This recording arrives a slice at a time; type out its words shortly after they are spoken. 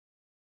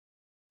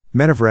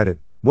Men of Reddit,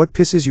 what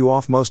pisses you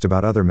off most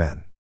about other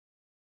men?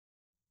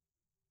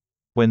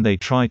 When they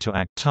try to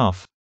act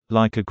tough,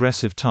 like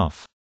aggressive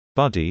tough.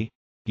 Buddy,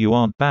 you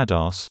aren't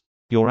badass,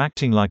 you're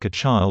acting like a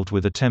child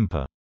with a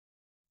temper.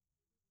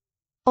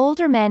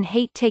 Older men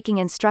hate taking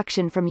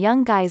instruction from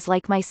young guys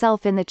like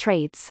myself in the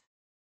trades.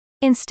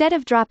 Instead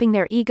of dropping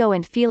their ego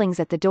and feelings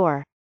at the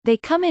door, they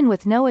come in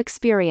with no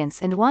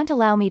experience and won't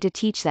allow me to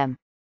teach them.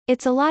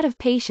 It's a lot of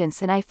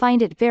patience and I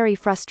find it very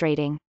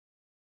frustrating.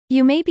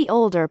 You may be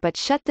older but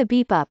shut the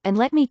beep up and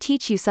let me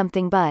teach you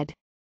something, bud.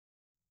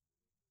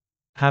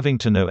 Having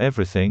to know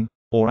everything,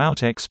 or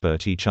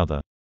out-expert each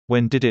other.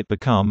 When did it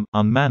become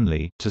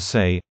unmanly to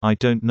say, I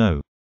don't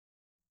know?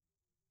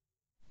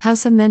 How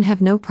some men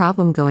have no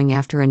problem going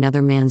after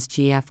another man's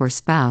GF or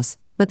spouse,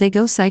 but they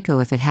go psycho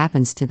if it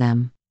happens to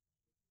them.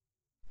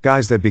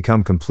 Guys that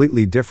become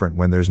completely different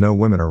when there's no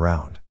women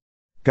around.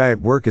 Guy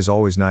at work is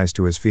always nice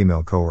to his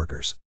female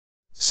coworkers.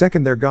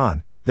 Second they're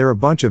gone, they're a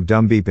bunch of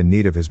dumb beep in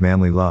need of his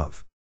manly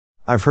love.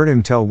 I've heard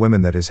him tell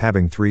women that his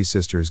having 3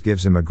 sisters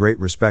gives him a great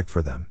respect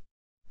for them.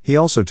 He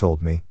also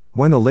told me,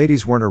 when the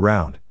ladies weren't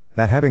around,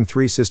 that having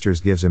 3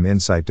 sisters gives him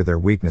insight to their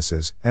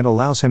weaknesses and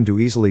allows him to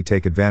easily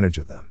take advantage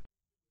of them.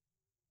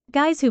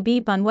 Guys who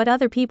beep on what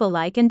other people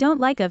like and don't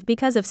like of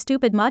because of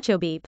stupid macho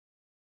beep.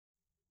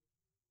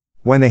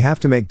 When they have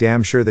to make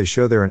damn sure they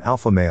show they're an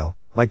alpha male,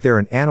 like they're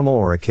an animal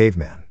or a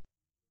caveman.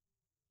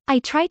 I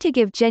try to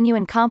give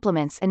genuine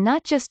compliments and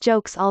not just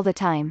jokes all the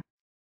time.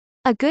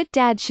 A good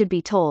dad should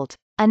be told,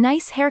 a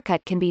nice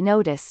haircut can be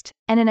noticed,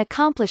 and an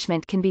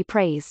accomplishment can be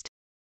praised.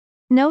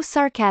 No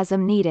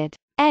sarcasm needed.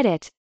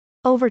 Edit.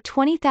 Over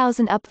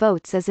 20,000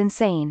 upvotes is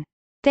insane.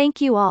 Thank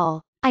you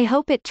all. I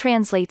hope it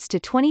translates to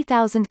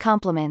 20,000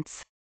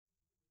 compliments.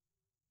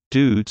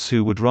 Dudes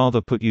who would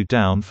rather put you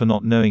down for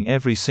not knowing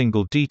every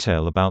single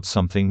detail about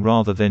something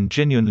rather than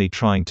genuinely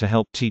trying to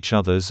help teach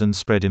others and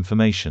spread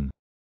information.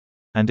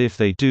 And if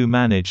they do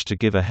manage to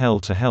give a hell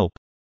to help,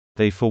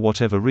 they for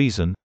whatever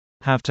reason,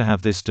 have to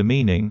have this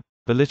demeaning,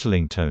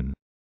 belittling tone.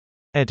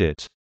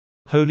 Edit.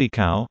 Holy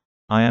cow,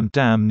 I am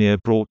damn near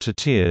brought to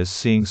tears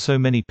seeing so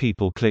many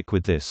people click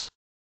with this.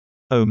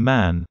 Oh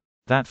man,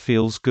 that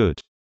feels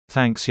good.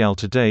 Thanks y'all,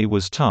 today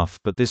was tough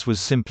but this was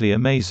simply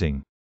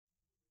amazing.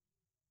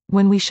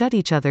 When we shut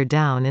each other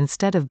down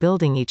instead of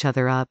building each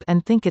other up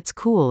and think it's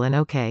cool and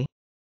okay.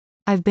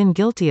 I've been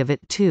guilty of it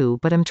too,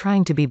 but I'm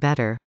trying to be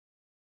better.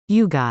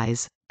 You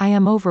guys, I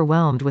am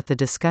overwhelmed with the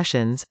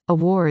discussions,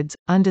 awards,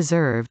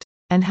 undeserved,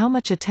 and how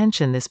much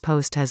attention this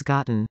post has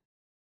gotten.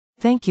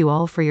 Thank you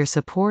all for your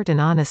support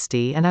and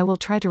honesty, and I will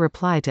try to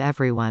reply to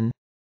everyone.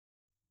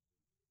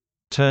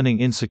 Turning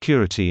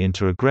insecurity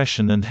into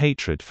aggression and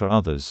hatred for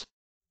others.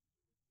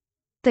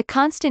 The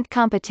constant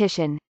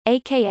competition,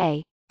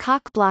 aka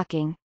cock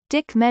blocking,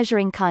 dick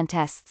measuring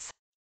contests.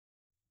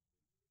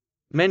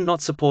 Men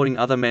not supporting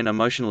other men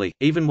emotionally,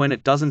 even when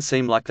it doesn't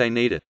seem like they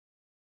need it.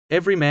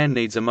 Every man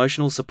needs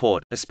emotional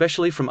support,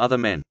 especially from other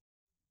men.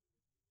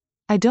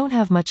 I don't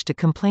have much to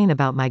complain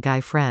about my guy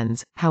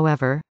friends,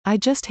 however, I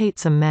just hate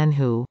some men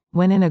who,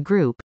 when in a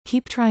group,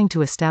 keep trying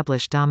to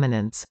establish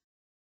dominance.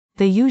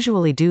 They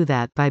usually do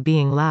that by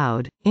being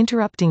loud,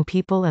 interrupting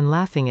people and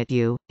laughing at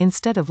you,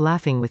 instead of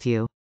laughing with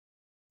you.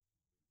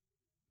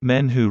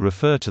 Men who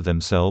refer to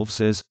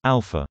themselves as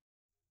alpha.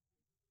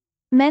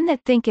 Men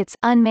that think it's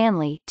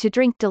unmanly to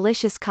drink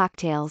delicious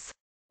cocktails.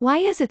 Why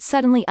is it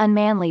suddenly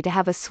unmanly to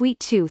have a sweet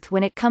tooth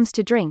when it comes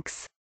to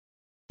drinks?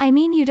 I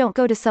mean, you don't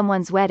go to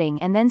someone's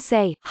wedding and then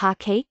say, "Ha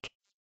cake?"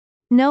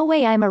 No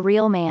way, I'm a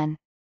real man.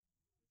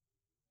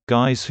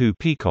 Guys who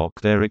peacock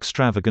their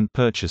extravagant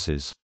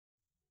purchases.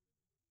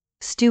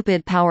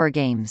 Stupid power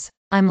games.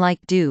 I'm like,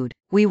 dude,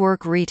 we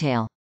work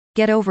retail.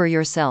 Get over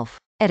yourself.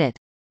 Edit.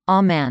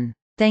 Aw man.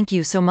 Thank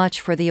you so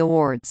much for the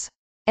awards.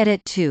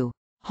 Edit 2.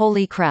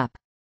 Holy crap.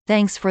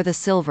 Thanks for the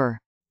silver.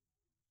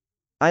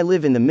 I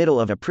live in the middle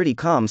of a pretty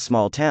calm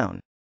small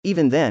town.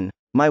 Even then,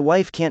 my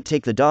wife can't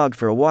take the dog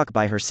for a walk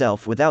by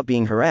herself without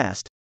being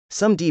harassed,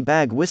 some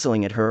D-bag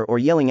whistling at her or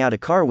yelling out a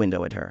car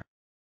window at her.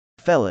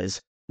 Fellas,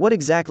 what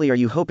exactly are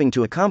you hoping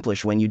to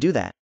accomplish when you do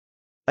that?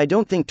 I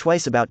don't think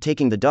twice about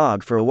taking the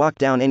dog for a walk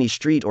down any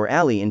street or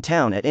alley in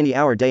town at any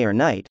hour, day or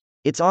night.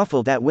 It's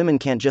awful that women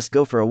can't just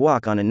go for a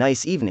walk on a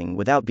nice evening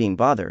without being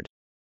bothered.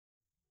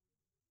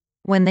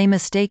 When they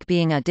mistake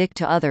being a dick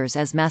to others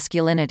as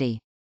masculinity.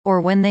 Or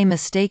when they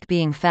mistake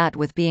being fat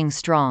with being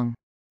strong.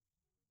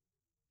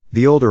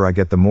 The older I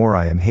get, the more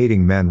I am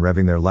hating men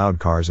revving their loud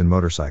cars and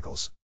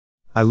motorcycles.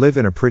 I live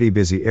in a pretty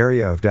busy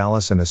area of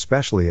Dallas, and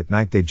especially at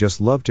night they just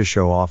love to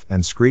show off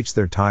and screech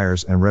their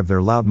tires and rev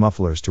their loud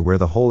mufflers to where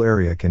the whole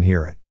area can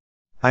hear it.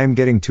 I am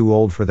getting too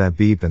old for that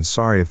beep, and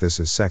sorry if this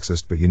is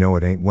sexist, but you know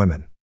it ain't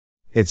women.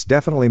 It's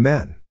definitely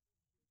men.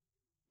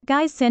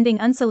 Guys sending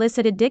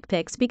unsolicited dick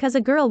pics because a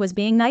girl was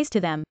being nice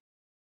to them.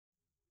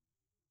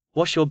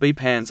 Wash your beep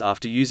hands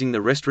after using the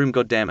restroom,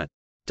 goddammit.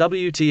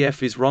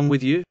 WTF is wrong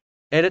with you?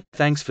 Edit.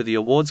 Thanks for the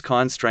awards,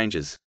 kind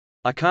strangers.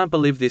 I can't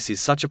believe this is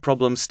such a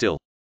problem still.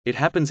 It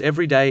happens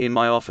every day in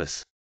my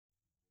office.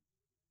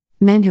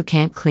 Men who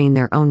can't clean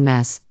their own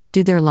mess,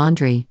 do their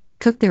laundry,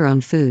 Cook their own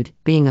food,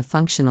 being a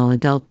functional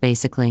adult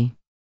basically.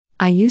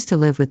 I used to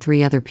live with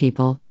 3 other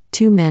people,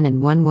 2 men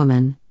and 1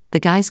 woman. The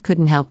guys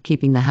couldn't help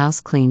keeping the house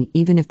clean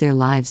even if their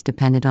lives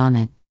depended on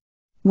it.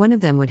 One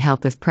of them would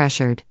help if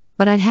pressured,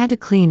 but I'd had to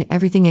clean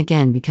everything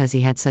again because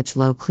he had such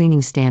low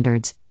cleaning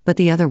standards, but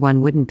the other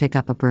one wouldn't pick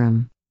up a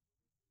broom.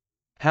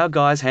 How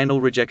guys handle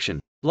rejection.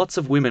 Lots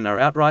of women are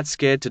outright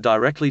scared to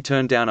directly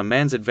turn down a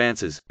man's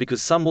advances,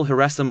 because some will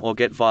harass them or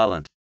get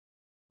violent.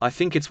 I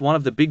think it's one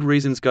of the big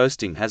reasons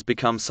ghosting has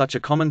become such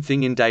a common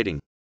thing in dating.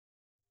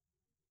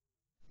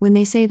 When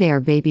they say they are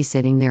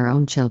babysitting their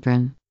own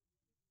children.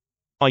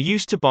 I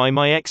used to buy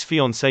my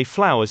ex-fiancé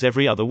flowers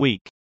every other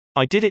week.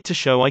 I did it to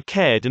show I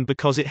cared and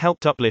because it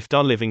helped uplift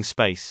our living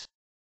space.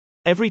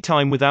 Every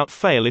time without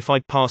fail, if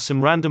I'd pass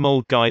some random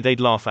old guy, they'd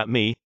laugh at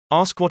me,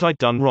 ask what I'd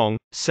done wrong,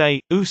 say,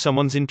 "Ooh,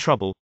 someone's in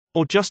trouble,"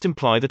 or just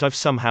imply that I've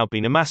somehow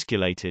been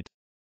emasculated.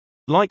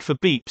 Like for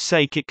beep's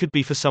sake, it could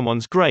be for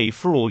someone's grave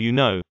for all you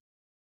know.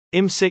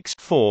 I'm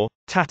 6'4",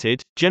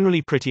 tatted,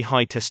 generally pretty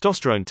high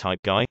testosterone type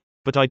guy,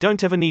 but I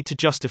don't ever need to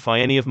justify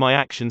any of my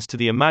actions to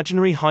the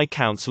imaginary high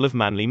council of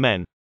manly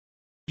men.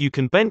 You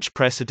can bench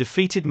press a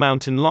defeated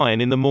mountain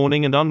lion in the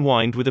morning and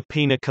unwind with a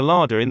pina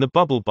colada in the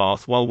bubble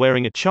bath while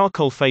wearing a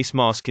charcoal face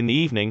mask in the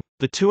evening.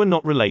 The two are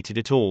not related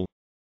at all.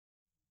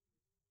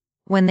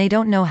 When they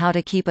don't know how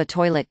to keep a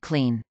toilet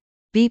clean.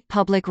 Beep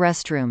public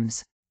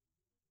restrooms.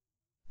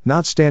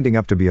 Not standing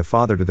up to be a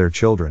father to their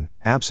children,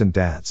 absent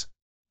dads.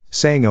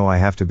 Saying, "Oh, I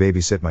have to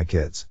babysit my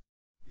kids."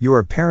 You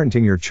are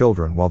parenting your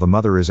children while the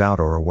mother is out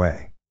or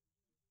away.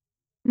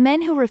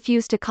 Men who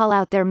refuse to call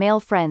out their male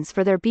friends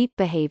for their beep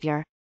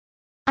behavior.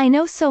 I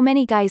know so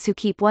many guys who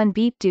keep one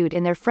beep dude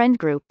in their friend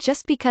group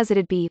just because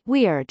it'd be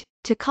weird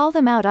to call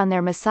them out on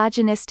their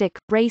misogynistic,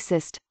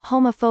 racist,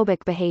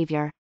 homophobic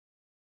behavior.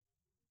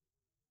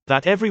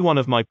 That every one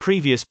of my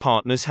previous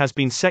partners has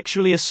been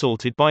sexually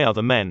assaulted by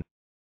other men.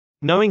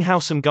 Knowing how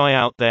some guy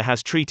out there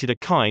has treated a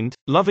kind,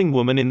 loving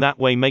woman in that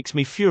way makes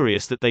me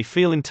furious that they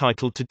feel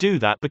entitled to do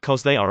that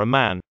because they are a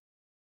man.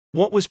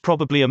 What was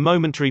probably a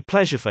momentary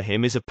pleasure for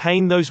him is a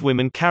pain those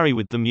women carry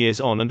with them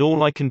years on, and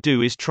all I can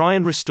do is try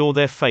and restore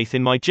their faith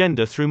in my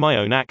gender through my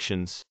own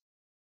actions.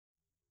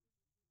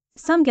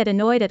 Some get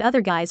annoyed at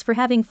other guys for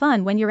having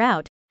fun when you're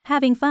out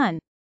having fun.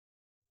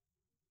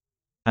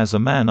 As a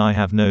man, I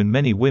have known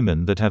many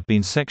women that have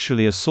been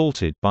sexually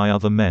assaulted by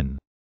other men.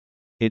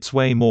 It's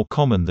way more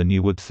common than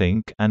you would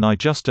think, and I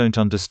just don't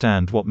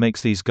understand what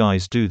makes these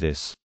guys do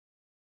this.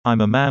 I'm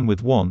a man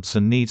with wants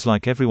and needs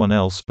like everyone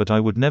else, but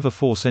I would never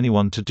force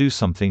anyone to do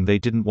something they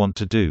didn't want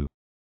to do.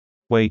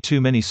 Way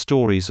too many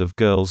stories of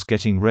girls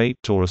getting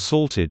raped or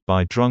assaulted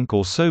by drunk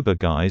or sober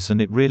guys,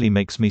 and it really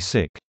makes me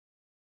sick.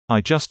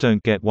 I just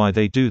don't get why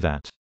they do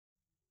that.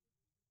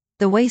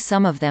 The way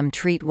some of them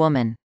treat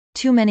women.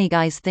 Too many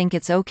guys think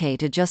it's okay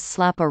to just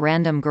slap a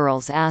random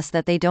girl's ass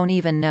that they don't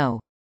even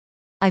know.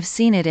 I've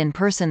seen it in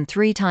person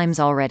 3 times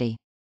already.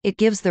 It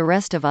gives the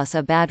rest of us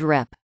a bad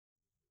rep.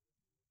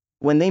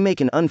 When they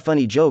make an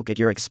unfunny joke at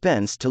your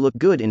expense to look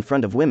good in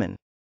front of women.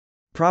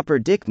 Proper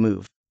dick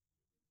move.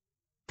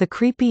 The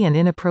creepy and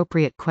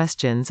inappropriate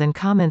questions and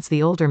comments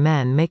the older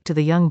men make to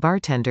the young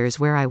bartenders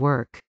where I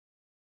work.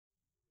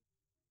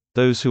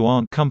 Those who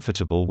aren't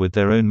comfortable with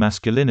their own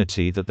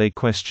masculinity that they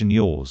question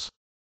yours.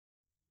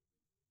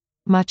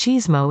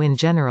 Machismo in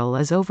general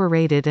is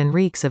overrated and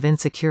reeks of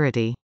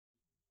insecurity.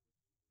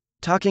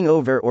 Talking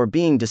over or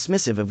being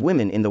dismissive of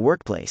women in the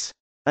workplace.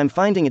 I'm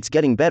finding it's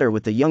getting better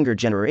with the younger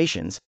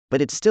generations,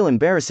 but it's still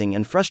embarrassing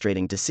and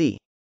frustrating to see.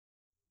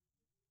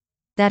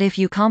 That if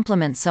you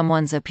compliment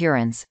someone's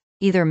appearance,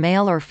 either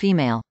male or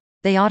female,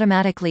 they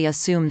automatically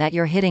assume that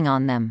you're hitting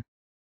on them.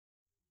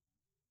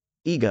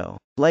 Ego.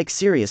 Like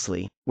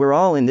seriously, we're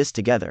all in this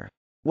together.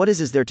 What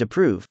is there to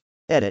prove?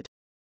 Edit.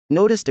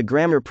 Noticed a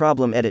grammar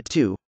problem. Edit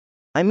 2.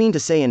 I mean to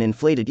say an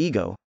inflated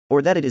ego,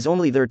 or that it is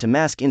only there to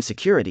mask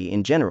insecurity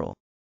in general.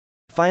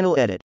 Final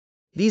edit.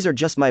 These are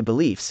just my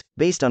beliefs,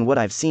 based on what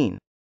I've seen.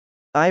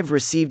 I've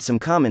received some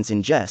comments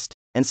in jest,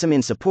 and some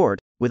in support,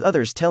 with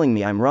others telling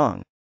me I'm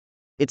wrong.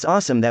 It's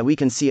awesome that we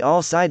can see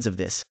all sides of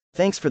this.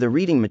 Thanks for the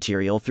reading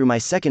material through my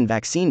second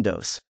vaccine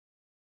dose.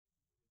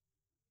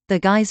 The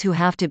guys who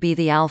have to be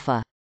the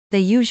alpha. They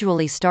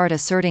usually start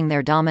asserting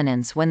their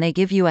dominance when they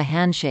give you a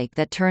handshake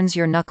that turns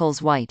your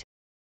knuckles white.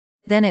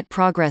 Then it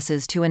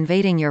progresses to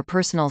invading your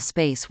personal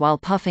space while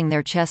puffing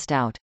their chest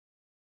out.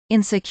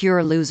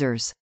 Insecure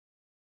losers.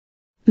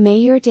 May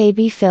your day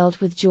be filled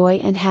with joy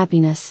and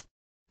happiness.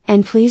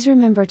 And please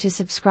remember to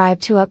subscribe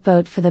to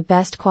Upvote for the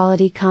best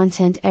quality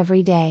content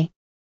every day.